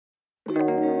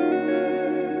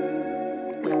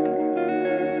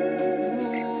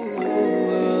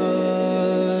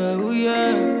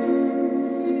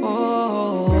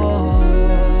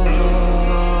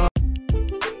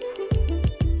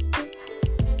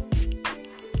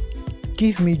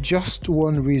give me just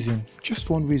one reason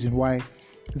why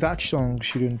that song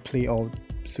shouldn't play all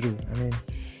through. I mean,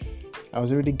 I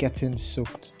was already getting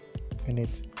soaked in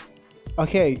it.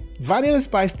 Okay, vanilla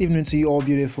spiced evening to you all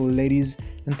beautiful ladies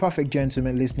and perfect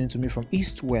gentlemen listening to me from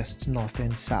east, west, north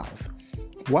and south.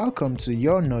 Welcome to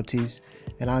your notice,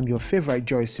 and I'm your favorite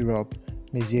joy syrup,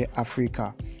 Monsieur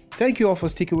Africa. Thank you all for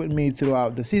sticking with me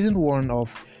throughout the season 1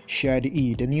 of Share the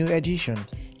E, the new edition.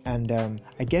 And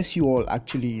I guess you all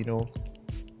actually,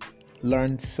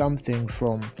 learned something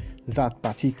from that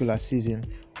particular season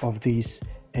of this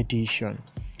edition.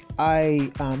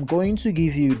 I am going to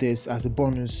give you this as a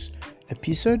bonus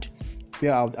episode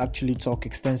where I would actually talk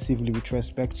extensively with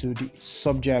respect to the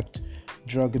subject,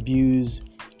 drug abuse.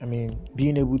 I mean,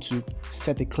 being able to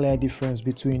set a clear difference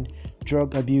between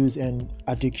drug abuse and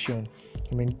addiction.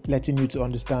 I mean, letting you to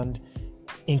understand,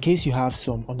 in case you have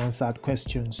some unanswered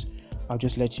questions, I'll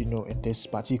just let you know in this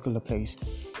particular place.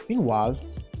 Meanwhile,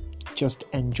 just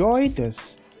enjoy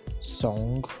this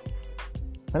song.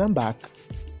 When I'm back,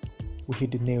 we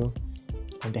hit the nail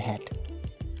on the head.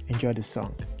 Enjoy the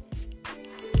song.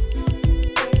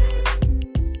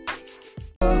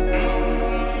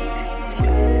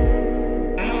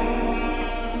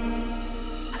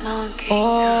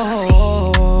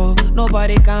 Oh,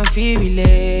 nobody can feel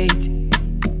relate.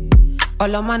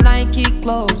 All of my Nike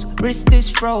clothes, wrist is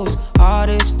froze,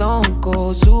 heart is stone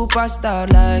cold, superstar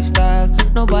lifestyle.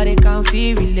 Nobody can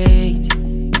feel relate.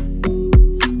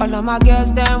 All of my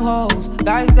girls them hoes,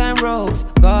 guys them rogues.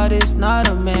 God is not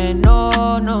a man,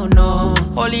 no, no, no.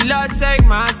 Holy Lord save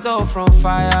my soul from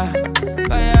fire,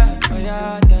 fire,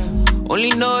 fire. Damn. Only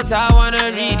notes I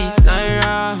wanna read is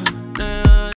Naira.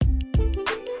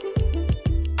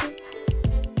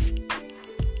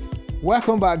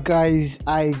 Welcome back, guys.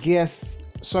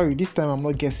 This time I'm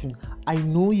not guessing. I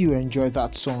know you enjoyed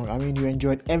that song. I mean, you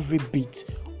enjoyed every bit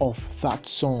of that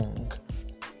song.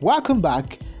 Welcome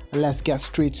back. Let's get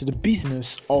straight to the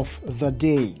business of the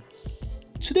day.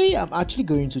 Today, I'm actually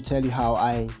going to tell you how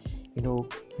I,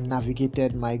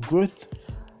 navigated my growth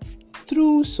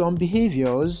through some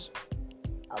behaviors.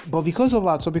 But because of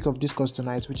our topic of discourse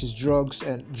tonight, which is drugs,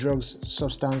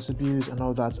 substance abuse, and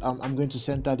all that, I'm going to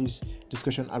center this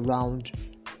discussion around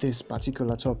this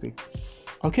particular topic.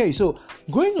 Okay, so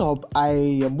growing up, I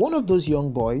am one of those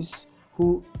young boys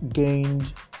who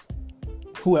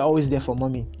were always there for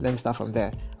mommy. Let me start from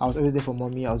there. I was always there for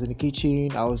mommy. I was in the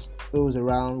kitchen. I was always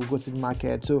around. We go to the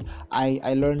market. So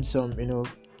I learned some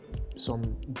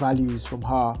values from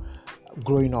her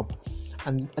growing up.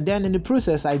 And then in the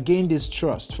process, I gained this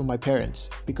trust from my parents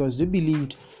because they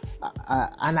believed,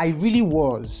 and I really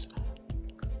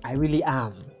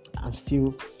am. I'm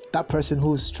still that person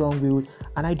who is strong-willed,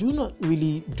 and I do not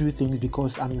really do things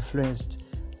because I'm influenced.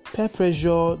 Peer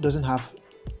pressure doesn't have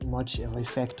much of an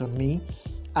effect on me,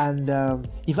 and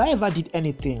if I ever did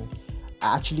anything,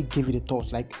 I actually gave it a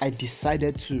thought. Like, I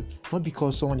decided to, not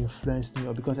because someone influenced me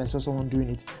or because I saw someone doing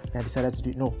it and I decided to do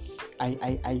it. No,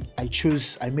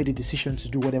 I made a decision to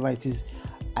do whatever it is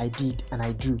I did, and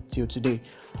I do till today.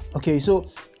 Okay,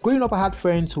 so growing up, I had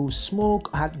friends who smoke,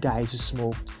 I had guys who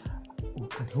smoked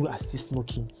and who are still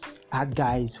smoking. I had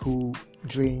guys who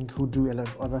drink, who do a lot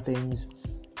of other things.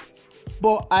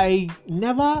 But I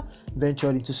never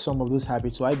ventured into some of those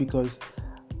habits. Why? Because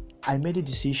I made a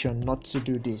decision not to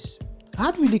do this. I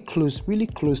had really close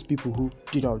people who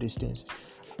did all these things.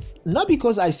 Not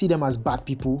because I see them as bad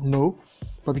people, no,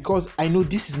 but because I know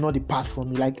this is not the path for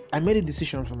me. Like, I made a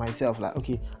decision for myself, like,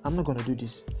 okay, I'm not gonna do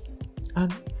this.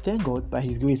 And thank God, by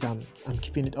His grace, I'm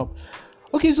keeping it up.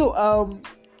 Okay, so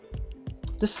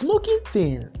the smoking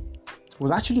thing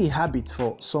was actually a habit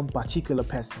for some particular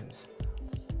persons.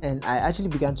 And I actually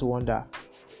began to wonder,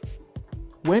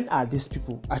 when are these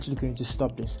people actually going to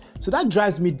stop this? So that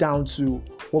drives me down to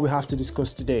what we have to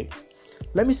discuss today.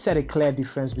 Let me set a clear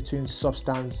difference between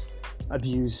substance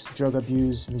abuse, drug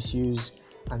abuse, misuse,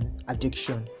 and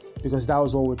addiction, because that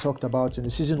was what we talked about in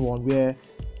the season 1, where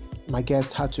my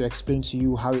guest had to explain to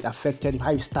you how it affected him,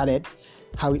 how he started,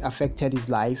 how it affected his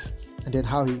life, and then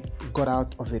how he got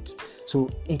out of it. So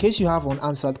in case you have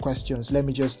unanswered questions, let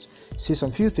me just say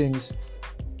some few things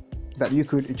that you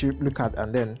could look at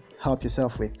and then help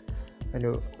yourself with.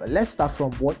 Let's start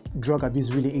from what drug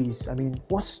abuse really is. I mean,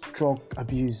 what's drug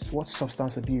abuse? What's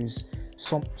substance abuse?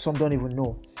 Some don't even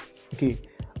know. Okay,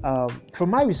 from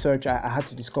my research, I had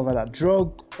to discover that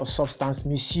drug or substance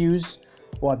misuse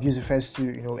or abuse refers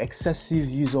to excessive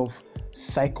use of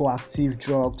psychoactive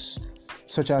drugs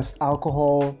such as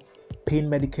alcohol, pain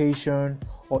medication,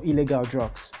 or illegal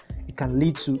drugs. It can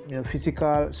lead to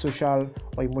physical, social,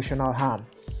 or emotional harm.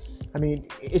 I mean,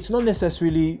 it's not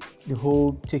necessarily the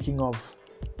whole taking of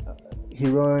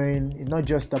heroin. It's not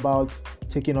just about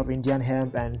taking of Indian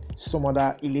hemp and some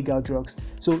other illegal drugs.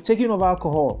 So taking of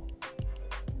alcohol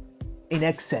in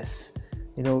excess,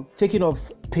 taking of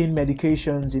pain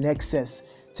medications in excess,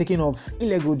 taking of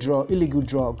illegal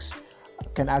drugs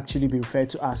can actually be referred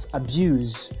to as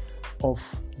abuse of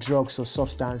drugs or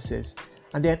substances.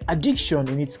 And then addiction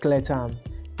in its clear term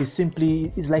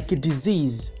is like a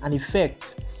disease, an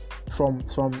effect from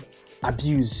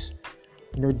abuse,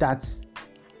 that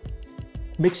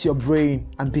makes your brain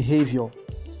and behavior.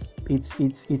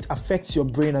 It affects your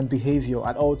brain and behavior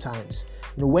at all times.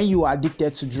 When you are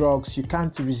addicted to drugs, you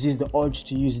can't resist the urge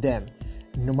to use them,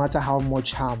 no matter how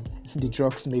much harm the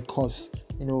drugs may cause.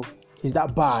 Is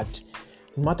that bad?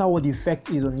 No matter what the effect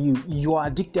is on you, you are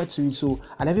addicted to it. So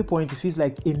at every point, it feels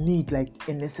like a need, like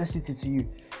a necessity to you.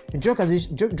 And drug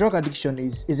addiction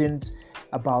isn't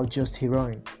about just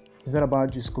heroin. It's not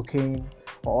about just cocaine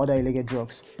or other illegal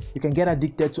drugs. You can get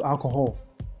addicted to alcohol,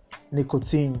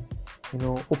 nicotine,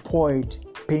 opioid,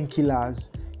 painkillers,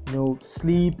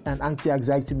 sleep and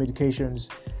anti-anxiety medications,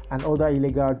 and other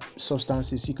illegal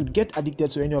substances. You could get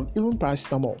addicted to even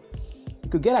paracetamol. You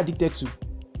could get addicted to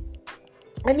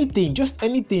anything, just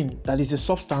anything that is a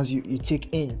substance you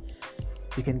take in.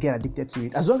 You can get addicted to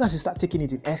it as long as you start taking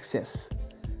it in excess.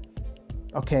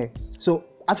 Okay, so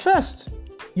at first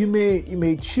you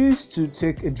may choose to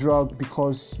take a drug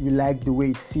because you like the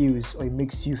way it feels or it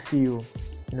makes you feel.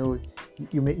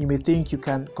 You may think you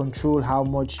can control how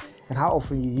much and how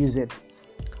often you use it.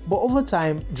 But over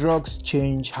time, drugs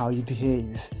change how you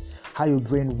behave, how your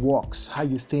brain works, how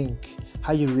you think,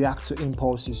 how you react to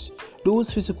impulses. Those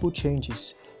physical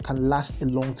changes can last a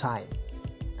long time.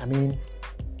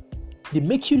 They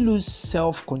make you lose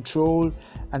self-control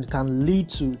and can lead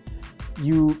to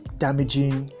you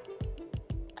damaging,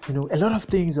 a lot of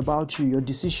things about you, your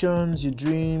decisions, your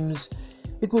dreams.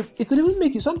 It could even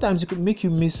make you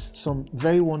miss some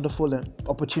very wonderful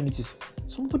opportunities.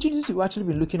 Some opportunities you've actually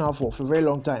been looking out for a very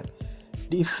long time.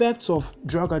 The effects of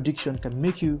drug addiction can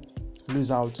make you lose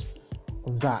out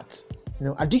on that.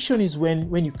 Addiction is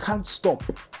when you can't stop,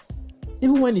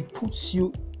 even when it puts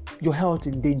your health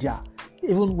in danger,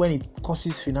 even when it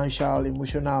causes financial,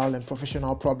 emotional, and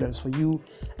professional problems for you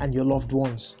and your loved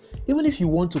ones. Even if you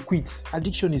want to quit,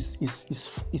 addiction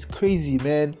is crazy,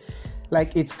 man.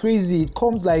 Like, it's crazy. It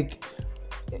comes like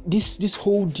this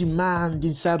whole demand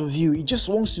inside of you. It just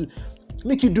wants to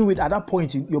make you do it. At that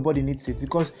point, your body needs it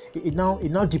because it now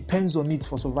depends on it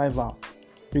for survival.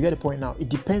 You get the point now. It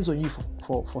depends on you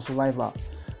for survival.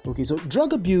 Okay, so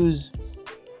drug abuse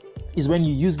is when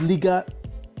you use legal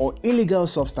or illegal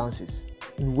substances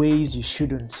in ways you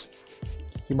shouldn't.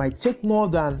 You might take more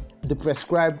than the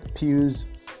prescribed pills,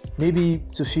 maybe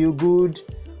to feel good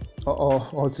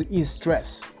or to ease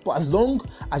stress. But as long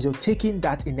as you're taking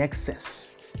that in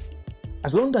excess,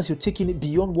 as long as you're taking it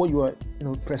beyond what you are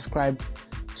prescribed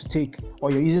to take,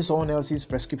 or you're using someone else's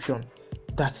prescription,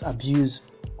 that's abuse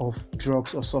of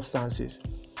drugs or substances.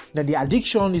 Then the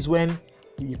addiction is when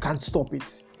you can't stop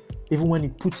it, even when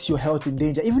it puts your health in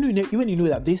danger. Even you know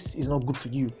that this is not good for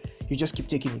you, you just keep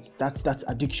taking it. That's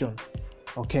addiction.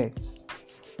 Okay,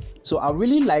 so I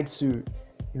really like to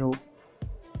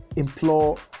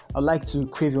I'd like to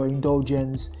crave your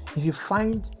indulgence. If you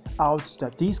find out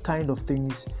that these kind of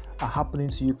things are happening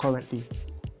to you currently,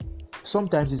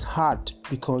 sometimes it's hard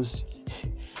because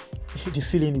the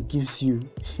feeling it gives you,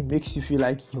 it makes you feel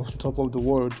like you're on top of the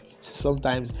world.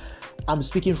 Sometimes I'm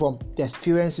speaking from the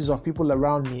experiences of people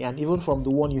around me, and even from the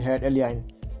one you heard earlier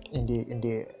in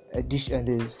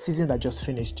the season that just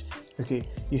finished. Okay,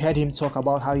 you heard him talk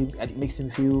about how it makes him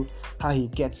feel, how he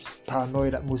gets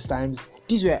paranoid at most times.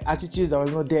 These were attitudes that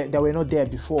were not there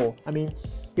before.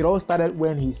 It all started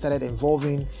when he started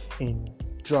involving in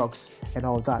drugs and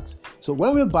all that. So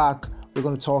when we're back, we're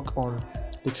going to talk on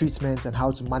the treatment and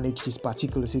how to manage this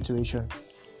particular situation.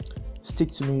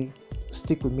 Stick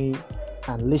with me,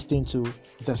 and listen to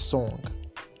the song.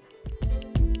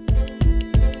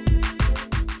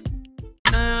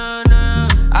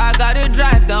 I gotta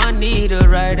drive, don't need a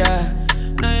rider.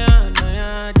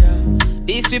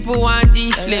 These people want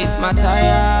deflate my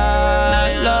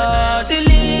tire. Lord,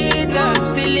 delete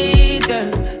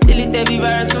every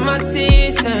virus from my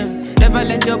system. Never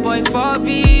let your boy fall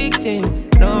victim.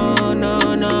 No.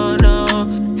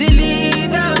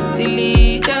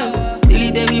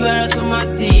 Delete every virus from my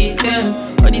system.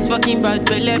 All these fucking bad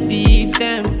belly peeps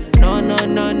them. No.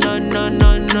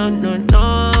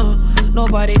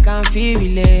 Nobody can feel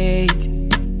relate.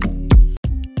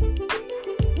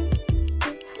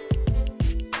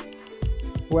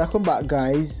 Welcome back,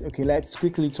 guys. Okay, let's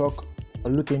quickly talk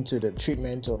or look into the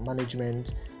treatment or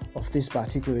management of this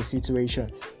particular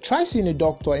situation. Try seeing a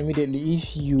doctor immediately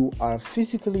if you are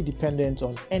physically dependent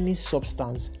on any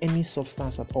substance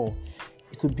at all.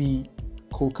 It could be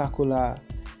Coca-Cola,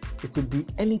 it could be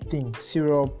anything,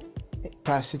 syrup,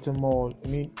 paracetamol. I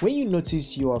mean, when you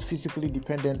notice you are physically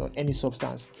dependent on any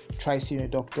substance, try seeing a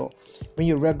doctor. When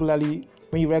you regularly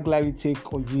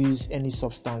take or use any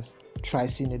substance, try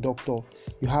seeing a doctor.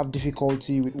 You have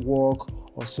difficulty with work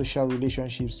or social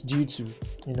relationships due to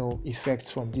effects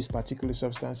from these particular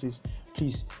substances,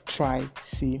 please try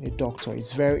seeing a doctor.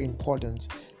 It's very important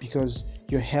because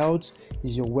your health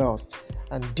is your wealth,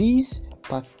 and this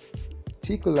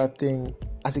particular thing,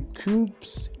 as it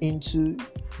creeps into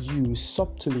you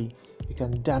subtly, it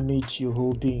can damage your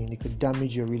whole being. It could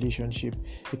damage your relationship,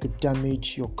 it could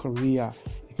damage your career,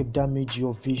 it could damage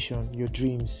your vision, your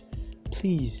dreams.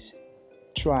 Please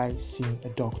try seeing a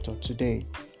doctor today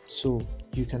so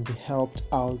you can be helped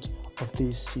out of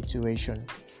this situation.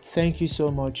 Thank you so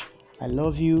much. I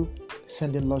love you.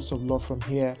 Sending lots of love from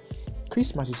here.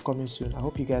 Christmas is coming soon. I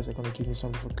hope you guys are going to give me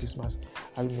something for Christmas.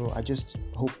 I don't know. I just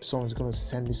hope someone's going to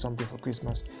send me something for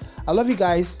Christmas. I love you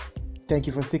guys. Thank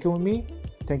you for sticking with me.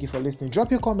 Thank you for listening. Drop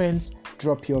your comments,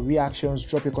 drop your reactions,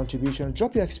 drop your contributions,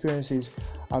 drop your experiences.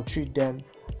 I'll treat them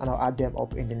and I'll add them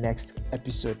up in the next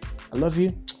episode. I love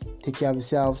you. Take care of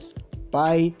yourselves.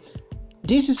 Bye.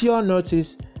 This is your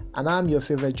notice, and I'm your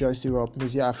favorite Joyce Europe,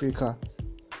 Mizia Africa.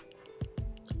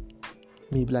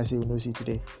 Me bless you, no see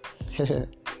today.